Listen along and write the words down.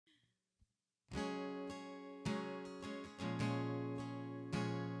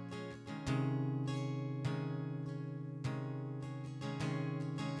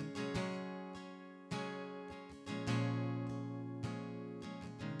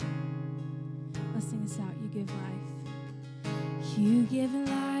Let's sing this out. You give life. You give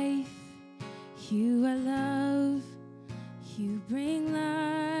life. You are love. You bring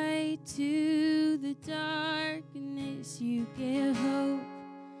light to the darkness. You give hope.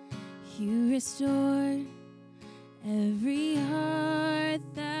 You restore every heart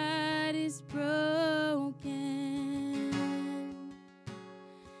that is broken.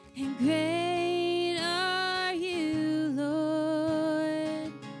 And great are you,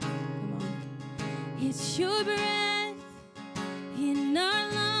 Lord. Come on. It's your breath in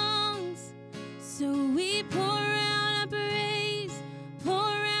our lungs, so we pour out our praise, pour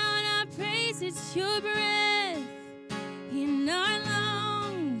out our praise. It's your breath in our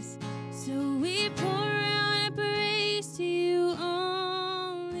lungs, so we pour out our praise to you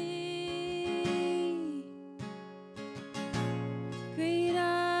only. Great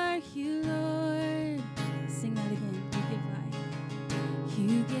are you, Lord. Sing that again.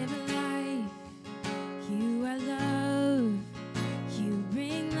 You give life. You are love. You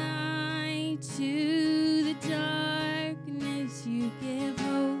bring light to the darkness. You give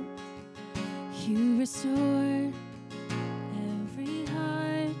hope. You restore every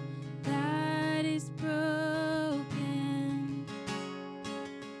heart that is broken.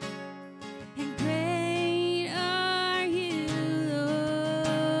 And great are you,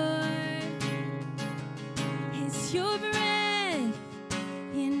 Lord. It's your breath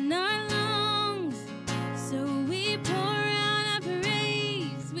in our lungs, so we pour out our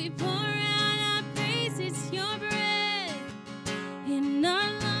praise. We pour out our praise. It's your breath in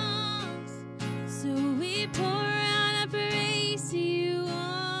our lungs, so we pour out our praise to you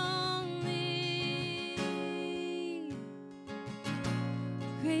only.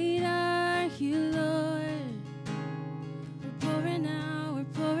 Great are you, Lord. We're pouring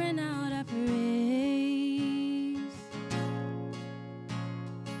out our praise.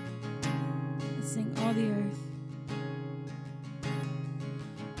 Let's sing all the earth.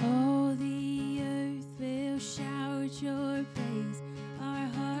 All the earth will shout your praise. Our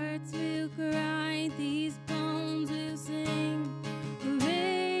hearts will cry. These bones will sing.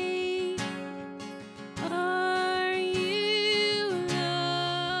 Great are you,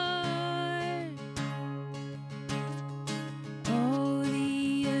 Lord. All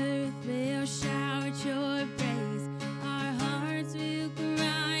the earth will shout your praise. Our hearts will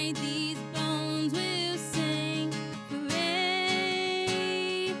cry. These bones will sing.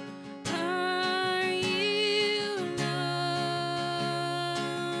 Great are you, Lord.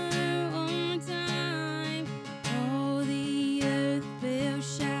 One more time. All the earth will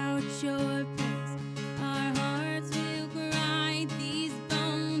shout your praise. Our hearts will cry. These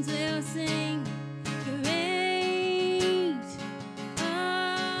bones will sing. Great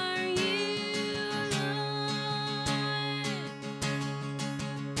are you, Lord.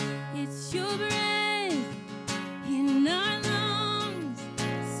 It's your breath in our lungs,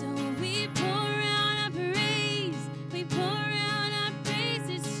 so we pour out our praise. We pour out our praise.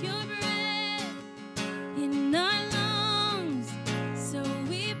 It's your breath in our lungs, so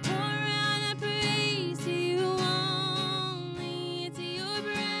we pour out our praise to you only. It's your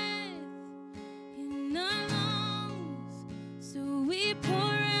breath in our lungs, so we pour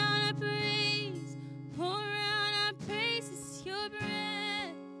out our praise. Pour out our praise. It's your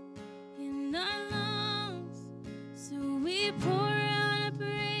breath in our lungs, so we pour out our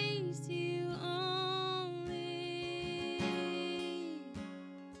praise to you only.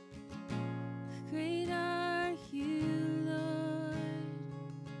 Great are you, Lord.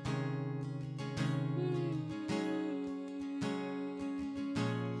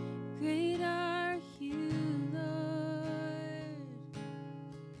 Great are you, Lord.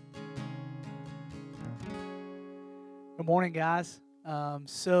 Good morning, guys.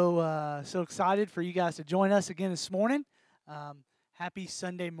 So excited for you guys to join us again this morning. Happy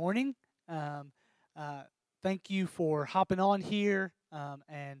Sunday morning. Thank you for hopping on here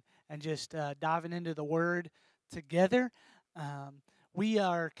and just diving into the Word together. We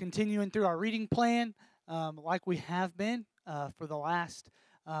are continuing through our reading plan like we have been for the last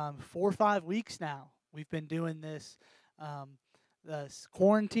 4 or 5 weeks now. We've been doing this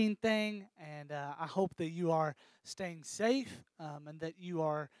quarantine thing, and I hope that you are staying safe and that you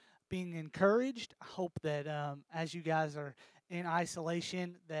are being encouraged. I hope that as you guys are in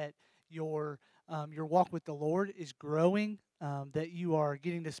isolation, that your walk with the Lord is growing, that you are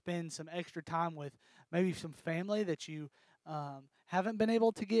getting to spend some extra time with maybe some family that you haven't been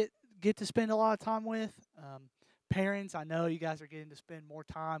able to get to spend a lot of time with, parents, I know you guys are getting to spend more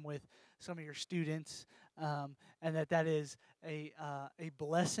time with some of your students, and that is a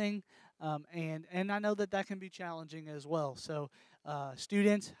blessing. And I know that can be challenging as well. So,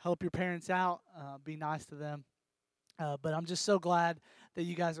 students, help your parents out. Be nice to them. But I'm just so glad that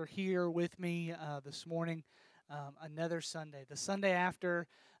you guys are here with me this morning. Another Sunday, the Sunday after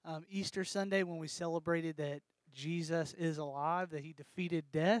Easter Sunday, when we celebrated that Jesus is alive, that He defeated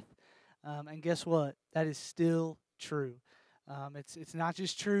death. And guess what? That is still true. It's not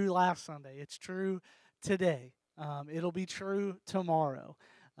just true last Sunday. It's true today. It'll be true tomorrow.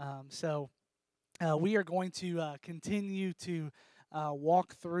 So we are going to continue to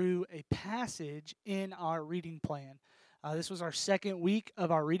walk through a passage in our reading plan. This was our second week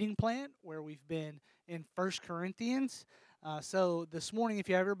of our reading plan, where we've been in 1 Corinthians. So this morning, if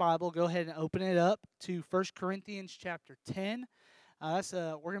you have your Bible, go ahead and open it up to 1 Corinthians chapter 10. We're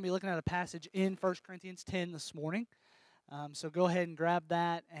going to be looking at a passage in 1 Corinthians 10 this morning. So go ahead and grab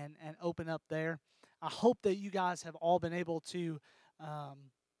that and open up there. I hope that you guys have all been able to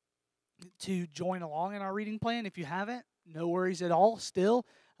join along in our reading plan. If you haven't, no worries at all. Still,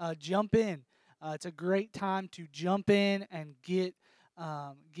 jump in. It's a great time to jump in and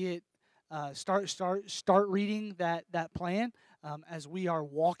start reading that plan as we are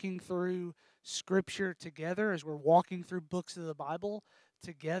walking through Scripture together, as we're walking through books of the Bible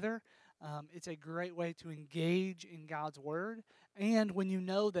together. It's a great way to engage in God's Word. And when you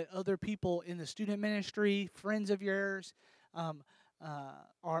know that other people in the student ministry, friends of yours,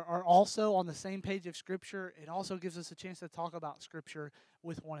 are also on the same page of Scripture, it also gives us a chance to talk about Scripture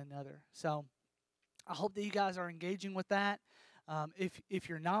with one another. So I hope that you guys are engaging with that. If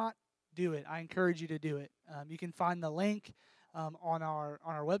you're not, do it. I encourage you to do it. You can find the link on our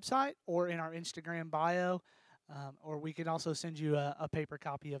website or in our Instagram bio, or we can also send you a paper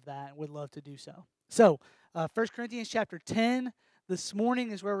copy of that, and would love to do so. So 1 Corinthians chapter 10 this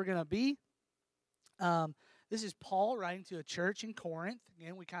morning is where we're going to be. This is Paul writing to a church in Corinth.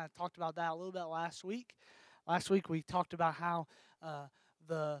 Again, we kind of talked about that a little bit last week. Last week we talked about how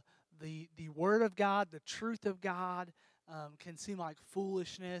the Word of God, the truth of God, can seem like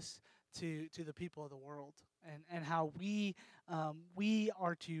foolishness to the people of the world, and how we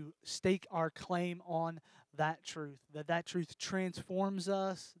are to stake our claim on that truth, that truth transforms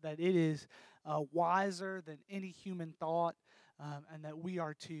us, that it is wiser than any human thought, and that we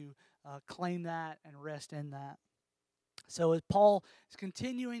are to claim that and rest in that. So as Paul is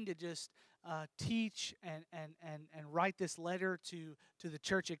continuing to just teach and write this letter to the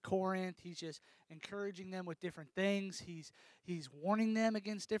church at Corinth, he's just encouraging them with different things. He's warning them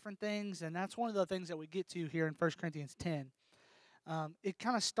against different things, and that's one of the things that we get to here in 1 Corinthians 10. It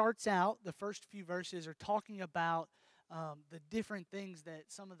kind of starts out, the first few verses are talking about the different things that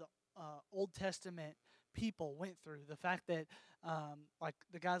some of the Old Testament people went through. The fact that like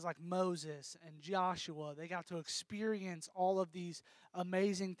the guys like Moses and Joshua, they got to experience all of these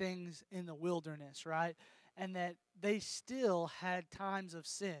amazing things in the wilderness, right? And that they still had times of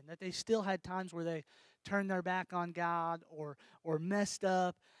sin, that they still had times where they turned their back on God or messed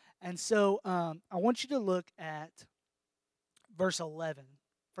up. And so I want you to look at verse 11.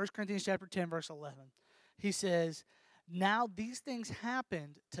 1 Corinthians chapter 10, verse 11. He says, "Now these things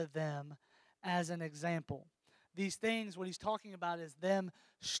happened to them as an example." These things, what he's talking about is them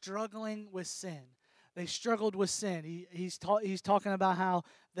struggling with sin. They struggled with sin. He's talking about how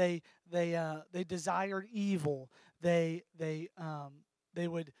they desired evil. They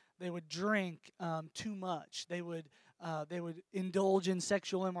would drink too much. They would indulge in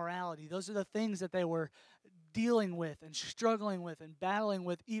sexual immorality. Those are the things that they were dealing with and struggling with and battling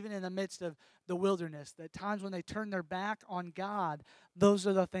with, even in the midst of the wilderness. That times when they turned their back on God, those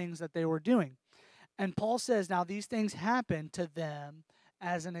are the things that they were doing. And Paul says, now these things happened to them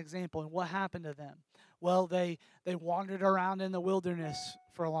as an example. And what happened to them? Well, they wandered around in the wilderness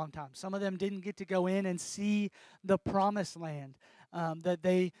for a long time. Some of them didn't get to go in and see the promised land that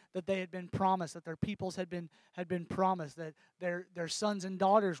they had been promised, that their peoples had been promised, that their sons and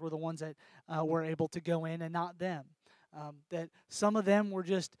daughters were the ones that were able to go in and not them. That some of them were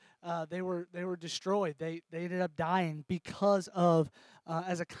just they were destroyed. They ended up dying because of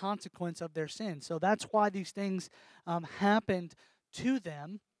as a consequence of their sin. So that's why these things happened to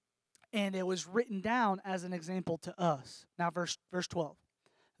them, and it was written down as an example to us. Now verse 12.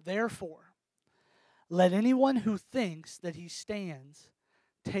 Therefore, let anyone who thinks that he stands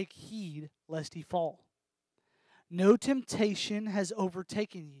take heed lest he fall. No temptation has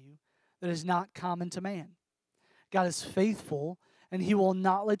overtaken you that is not common to man. God is faithful, and He will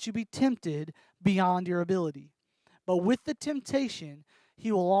not let you be tempted beyond your ability. But with the temptation,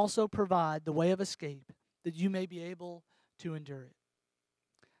 He will also provide the way of escape that you may be able to endure it.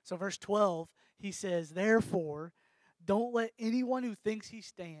 So, verse 12, he says, therefore, don't let anyone who thinks he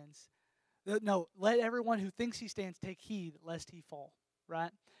stands, no, let everyone who thinks he stands take heed lest he fall,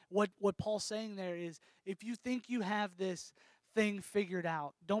 right? What Paul's saying there is, if you think you have this thing figured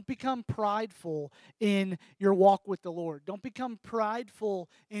out, don't become prideful in your walk with the Lord. Don't become prideful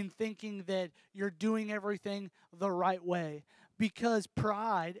in thinking that you're doing everything the right way. Because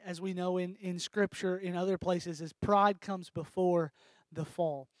pride, as we know in Scripture, in other places, is pride comes before the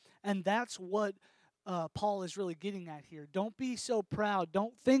fall. And that's what Paul is really getting at here. Don't be so proud.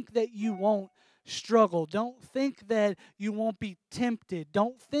 Don't think that you won't struggle. Don't think that you won't be tempted.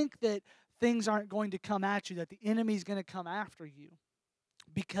 Don't think that things aren't going to come at you, that the enemy's going to come after you,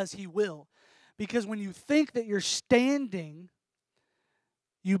 because he will. Because when you think that you're standing,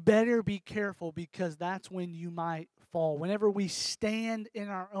 you better be careful, because that's when you might fall. Whenever we stand in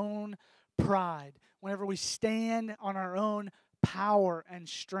our own pride, whenever we stand on our own power and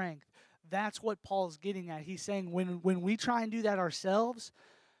strength, that's what Paul's getting at. He's saying when we try and do that ourselves,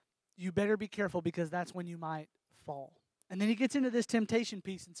 you better be careful, because that's when you might fall. And then he gets into this temptation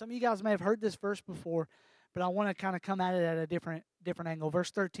piece, and some of you guys may have heard this verse before, but I want to kind of come at it at a different angle.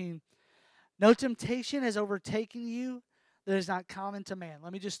 Verse 13, no temptation has overtaken you that is not common to man.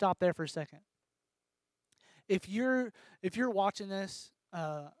 Let me just stop there for a second. If you're watching this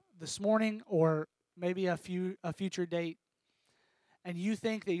this morning, or maybe a future date, and you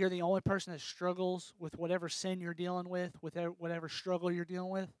think that you're the only person that struggles with whatever sin you're dealing with whatever struggle you're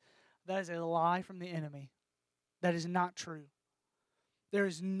dealing with, that is a lie from the enemy. That is not true. There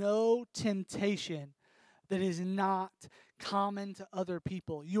is no temptation that is not common to other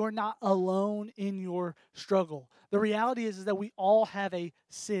people. You are not alone in your struggle. The reality is that we all have a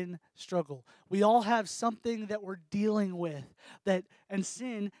sin struggle. We all have something that we're dealing with, and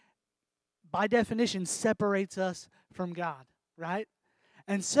sin, by definition, separates us from God, right?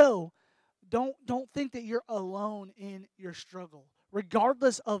 And so, don't think that you're alone in your struggle,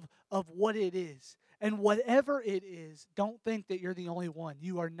 regardless of what it is. And whatever it is, don't think that you're the only one.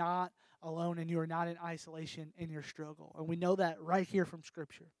 You are not alone, and you are not in isolation in your struggle. And we know that right here from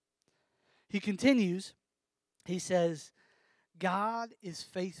Scripture. He continues, he says, God is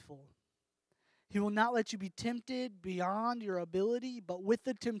faithful. He will not let you be tempted beyond your ability, but with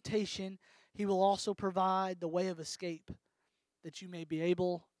the temptation, he will also provide the way of escape, that you may be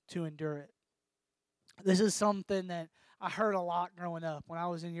able to endure it. This is something that I heard a lot growing up when I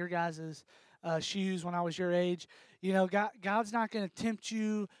was in your guys' shoes, when I was your age. You know, God's not going to tempt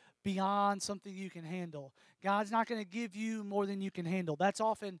you beyond something you can handle. God's not going to give you more than you can handle. That's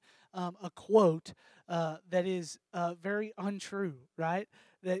often a quote that is very untrue, right?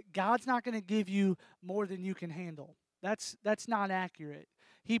 That God's not going to give you more than you can handle. That's not accurate.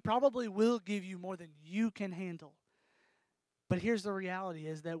 He probably will give you more than you can handle. But here's the reality,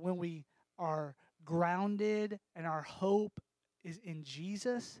 is that when we are grounded and our hope is in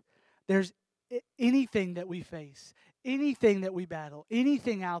Jesus, there's anything that we face, anything that we battle,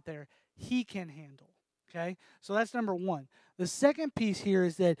 anything out there, he can handle. Okay? So that's number one. The second piece here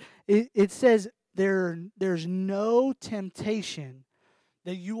is that it says there's no temptation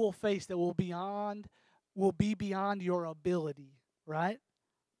that you will face that will be beyond your ability, right?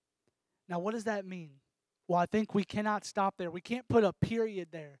 Now, what does that mean? Well, I think we cannot stop there. We can't put a period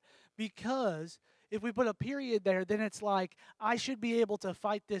there, because if we put a period there, then it's like, I should be able to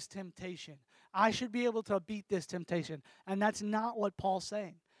fight this temptation. I should be able to beat this temptation. And that's not what Paul's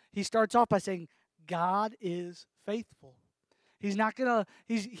saying. He starts off by saying, God is faithful. He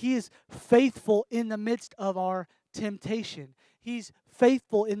is faithful in the midst of our temptation. He's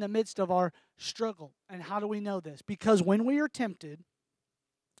faithful in the midst of our struggle. And how do we know this? Because when we are tempted,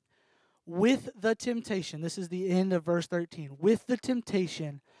 with the temptation, this is the end of verse 13, with the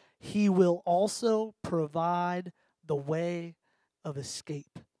temptation, he will also provide the way of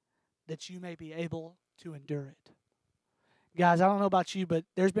escape, that you may be able to endure it. Guys, I don't know about you, but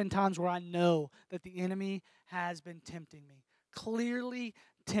there's been times where I know that the enemy has been tempting me, clearly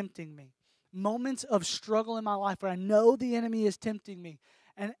tempting me. Moments of struggle in my life where I know the enemy is tempting me.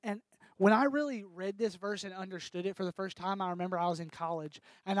 And when I really read this verse and understood it for the first time, I remember I was in college.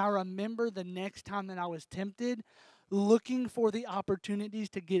 And I remember the next time that I was tempted, looking for the opportunities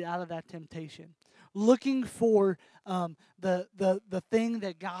to get out of that temptation. Looking for the thing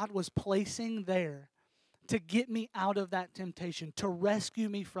that God was placing there to get me out of that temptation, to rescue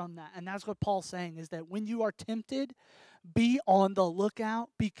me from that. And that's what Paul's saying, is that when you are tempted, be on the lookout,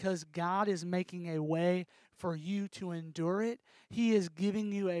 because God is making a way for you to endure it. He is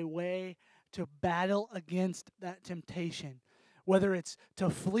giving you a way to battle against that temptation. whether it's to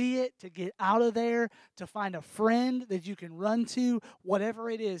flee it, to get out of there, to find a friend that you can run to, whatever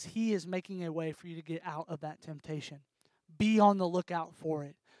it is, He is making a way for you to get out of that temptation. Be on the lookout for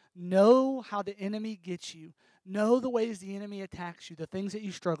it. Know how the enemy gets you. Know the ways the enemy attacks you, the things that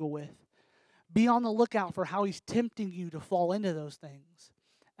you struggle with. Be on the lookout for how he's tempting you to fall into those things.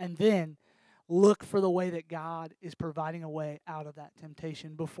 And then look for the way that God is providing a way out of that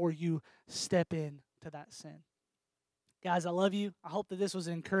temptation before you step into that sin. Guys, I love you. I hope that this was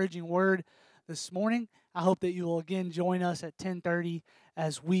an encouraging word this morning. I hope that you will again join us at 10:30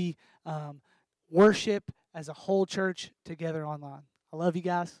 as we worship as a whole church together online. I love you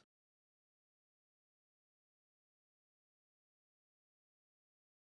guys.